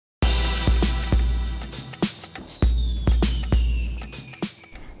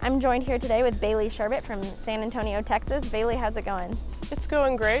I'm joined here today with Bailey Shurbet from San Antonio, Texas. Bailey, how's it going? It's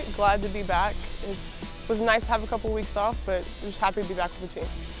going great. Glad to be back. It was nice to have a couple weeks off, but I'm just happy to be back with the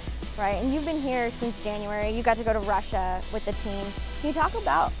team. Right, and you've been here since January. You got to go to Russia with the team. Can you talk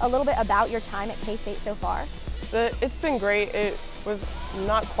a little bit about your time at K-State so far? It's been great. It was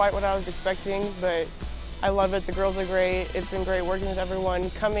not quite what I was expecting, but I love it. The girls are great. It's been great working with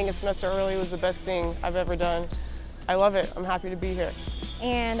everyone. Coming a semester early was the best thing I've ever done. I love it. I'm happy to be here.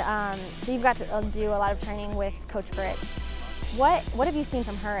 And so you've got to do a lot of training with Coach Fritz. What have you seen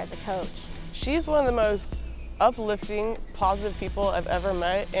from her as a coach? She's one of the most uplifting, positive people I've ever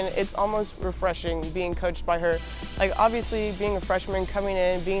met, and it's almost refreshing being coached by her. Like, obviously, being a freshman, coming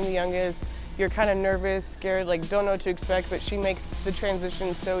in, being the youngest, you're kind of nervous, scared, like don't know what to expect, but she makes the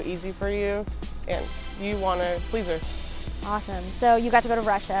transition so easy for you, and you want to please her. Awesome. So you got to go to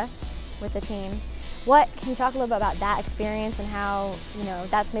Russia with the team. Can you talk a little bit about that experience and how,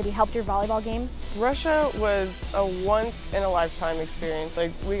 that's maybe helped your volleyball game? Russia was a once-in-a-lifetime experience. Like,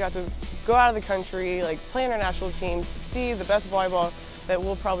 we got to go out of the country, like play international teams, see the best volleyball that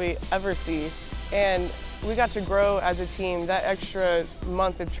we'll probably ever see. And we got to grow as a team. That extra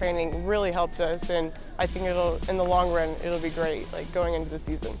month of training really helped us, and I think in the long run, it'll be great, like going into the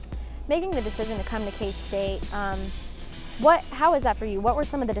season. Making the decision to come to K-State, how is that for you? What were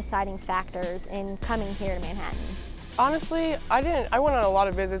some of the deciding factors in coming here to Manhattan? Honestly, I went on a lot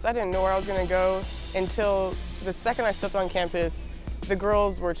of visits. I didn't know where I was going to go until the second I stepped on campus. The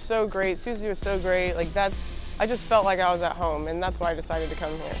girls were so great. Susie was so great. I just felt like I was at home, and that's why I decided to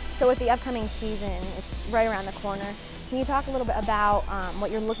come here. So with the upcoming season, it's right around the corner. Can you talk a little bit about what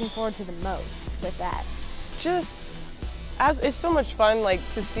you're looking forward to the most with that? It's so much fun,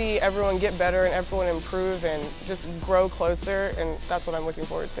 to see everyone get better and everyone improve and just grow closer, and that's what I'm looking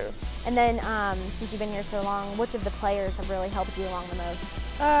forward to. And then, since you've been here so long, which of the players have really helped you along the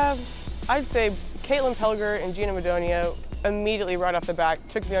most? I'd say Caitlin Pelger and Gina Madonia immediately right off the bat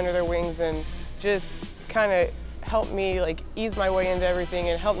took me under their wings and just kind of helped me ease my way into everything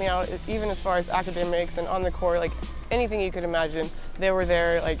and helped me out even as far as academics and on the court, anything you could imagine. They were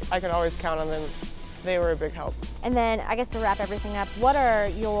there, I could always count on them. They were a big help. And then, I guess to wrap everything up, what are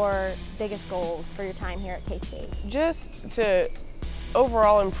your biggest goals for your time here at K-State? Just to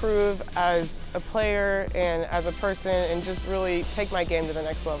overall improve as a player and as a person and just really take my game to the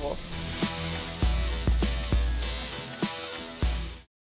next level.